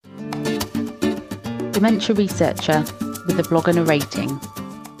dementia researcher with a blog and a rating.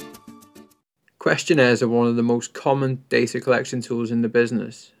 Questionnaires are one of the most common data collection tools in the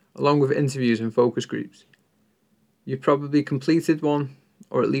business, along with interviews and focus groups. You've probably completed one,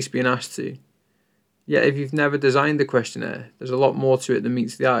 or at least been asked to. Yet if you've never designed a questionnaire, there's a lot more to it than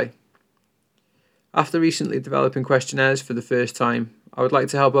meets the eye. After recently developing questionnaires for the first time, I would like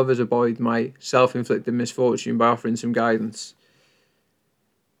to help others avoid my self-inflicted misfortune by offering some guidance.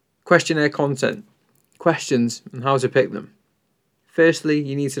 Questionnaire content, questions and how to pick them. Firstly,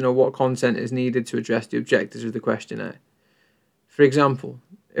 you need to know what content is needed to address the objectives of the questionnaire. For example,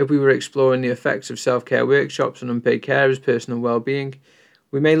 if we were exploring the effects of self-care workshops on unpaid carers' personal well-being,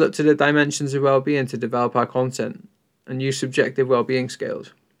 we may look to the dimensions of well-being to develop our content and use subjective well-being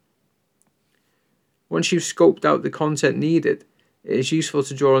scales. Once you've scoped out the content needed, it is useful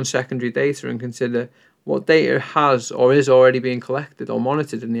to draw on secondary data and consider what data has or is already being collected or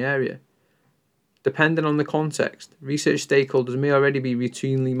monitored in the area. Depending on the context, research stakeholders may already be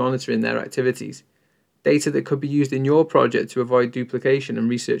routinely monitoring their activities, data that could be used in your project to avoid duplication and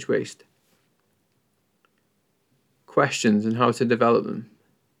research waste. Questions and how to develop them.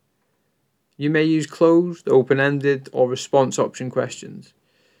 You may use closed, open-ended, or response option questions,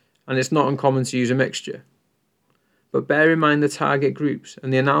 and it's not uncommon to use a mixture. But bear in mind the target groups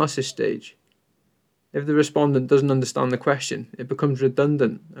and the analysis stage. If the respondent doesn't understand the question, it becomes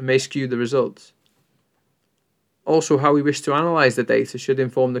redundant and may skew the results. Also, how we wish to analyse the data should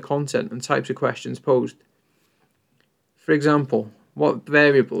inform the content and types of questions posed. For example, what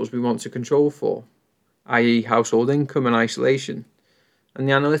variables we want to control for, i.e. household income and isolation, and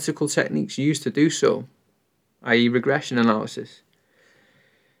the analytical techniques used to do so, i.e. regression analysis.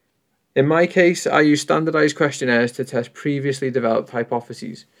 In my case, I use standardised questionnaires to test previously developed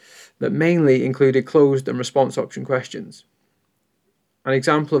hypotheses that mainly included closed and response option questions. An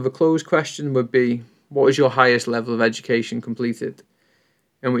example of a closed question would be, what is your highest level of education completed?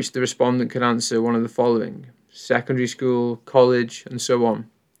 In which the respondent could answer one of the following: secondary school, college, and so on.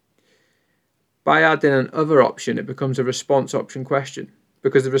 By adding an other option, it becomes a response option question,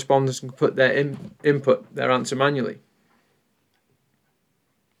 because the respondents can put their input their answer manually.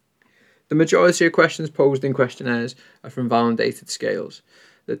 The majority of questions posed in questionnaires are from validated scales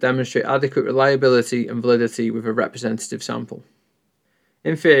that demonstrate adequate reliability and validity with a representative sample.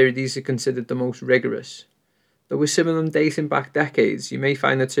 In theory, these are considered the most rigorous. Though with some of them dating back decades, you may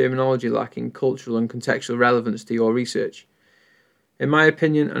find the terminology lacking cultural and contextual relevance to your research. In my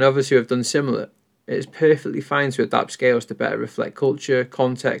opinion, and others who have done similar, it is perfectly fine to adapt scales to better reflect culture,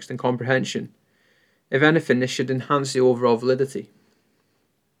 context, and comprehension. If anything, this should enhance the overall validity.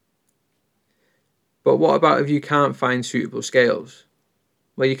 But what about if you can't find suitable scales?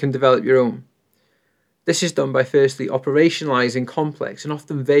 Well, you can develop your own. This is done by firstly operationalising complex and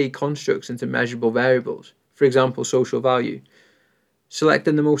often vague constructs into measurable variables, for example social value,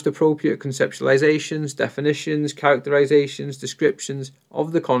 selecting the most appropriate conceptualizations, definitions, characterizations, descriptions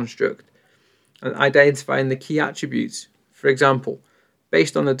of the construct, and identifying the key attributes. For example,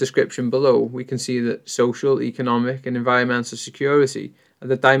 based on the description below, we can see that social, economic, and environmental security are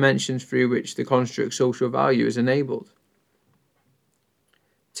the dimensions through which the construct social value is enabled.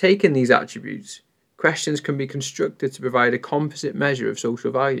 Taking these attributes, questions can be constructed to provide a composite measure of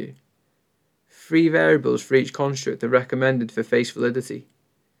social value. 3 variables for each construct are recommended for face validity.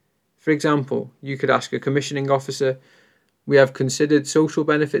 For example, you could ask a commissioning officer, we have considered social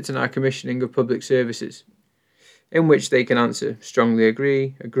benefits in our commissioning of public services, in which they can answer strongly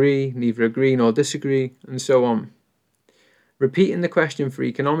agree, neither agree nor disagree, and so on. Repeating the question for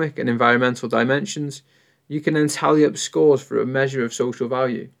economic and environmental dimensions, you can then tally up scores for a measure of social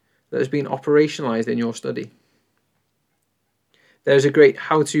value that has been operationalised in your study. There is a great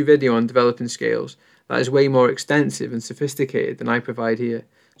how-to video on developing scales that is way more extensive and sophisticated than I provide here,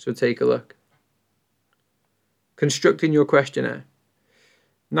 so take a look. Constructing your questionnaire.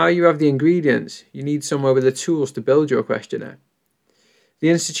 Now you have the ingredients, you need somewhere with the tools to build your questionnaire. The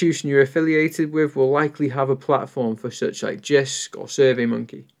institution you're affiliated with will likely have a platform for such like JISC or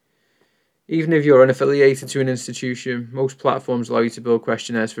SurveyMonkey. Even if you're unaffiliated to an institution, most platforms allow you to build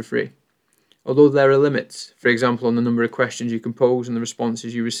questionnaires for free, although there are limits, for example on the number of questions you can pose and the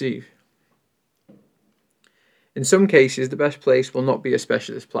responses you receive. In some cases, the best place will not be a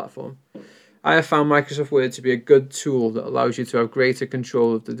specialist platform. I have found Microsoft Word to be a good tool that allows you to have greater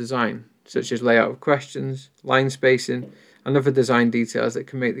control of the design, such as layout of questions, line spacing, and other design details that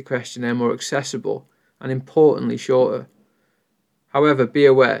can make the questionnaire more accessible and, importantly, shorter. However, be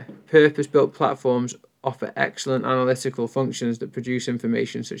aware, purpose-built platforms offer excellent analytical functions that produce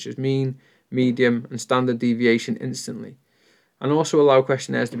information such as mean, median, and standard deviation instantly, and also allow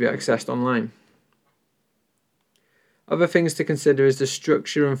questionnaires to be accessed online. Other things to consider is the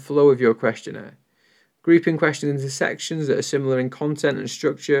structure and flow of your questionnaire. Grouping questions into sections that are similar in content and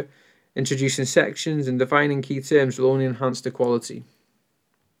structure, introducing sections and defining key terms will only enhance the quality.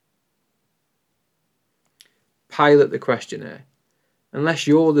 Pilot the questionnaire. Unless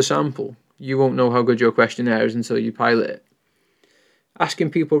you're the sample, you won't know how good your questionnaire is until you pilot it.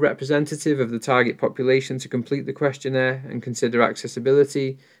 Asking people representative of the target population to complete the questionnaire and consider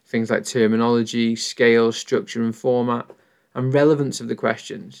accessibility, things like terminology, scale, structure and format, and relevance of the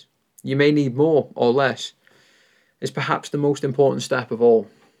questions. You may need more or less. Is perhaps the most important step of all.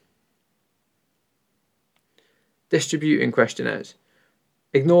 Distributing questionnaires.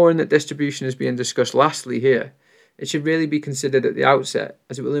 Ignoring that distribution is being discussed lastly here, it should really be considered at the outset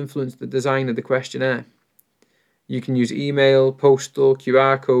as it will influence the design of the questionnaire. You can use email, postal,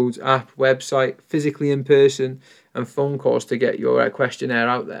 QR codes, app, website, physically in person, and phone calls to get your questionnaire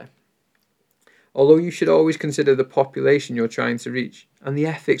out there. Although you should always consider the population you're trying to reach and the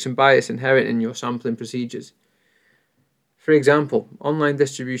ethics and bias inherent in your sampling procedures. For example, online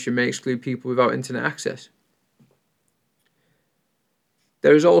distribution may exclude people without internet access.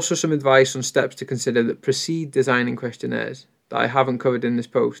 There is also some advice on steps to consider that precede designing questionnaires that I haven't covered in this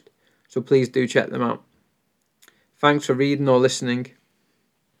post, so please do check them out. Thanks for reading or listening.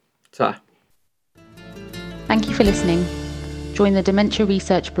 Ta. Thank you for listening. Join the Dementia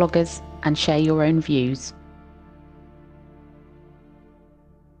Research bloggers and share your own views.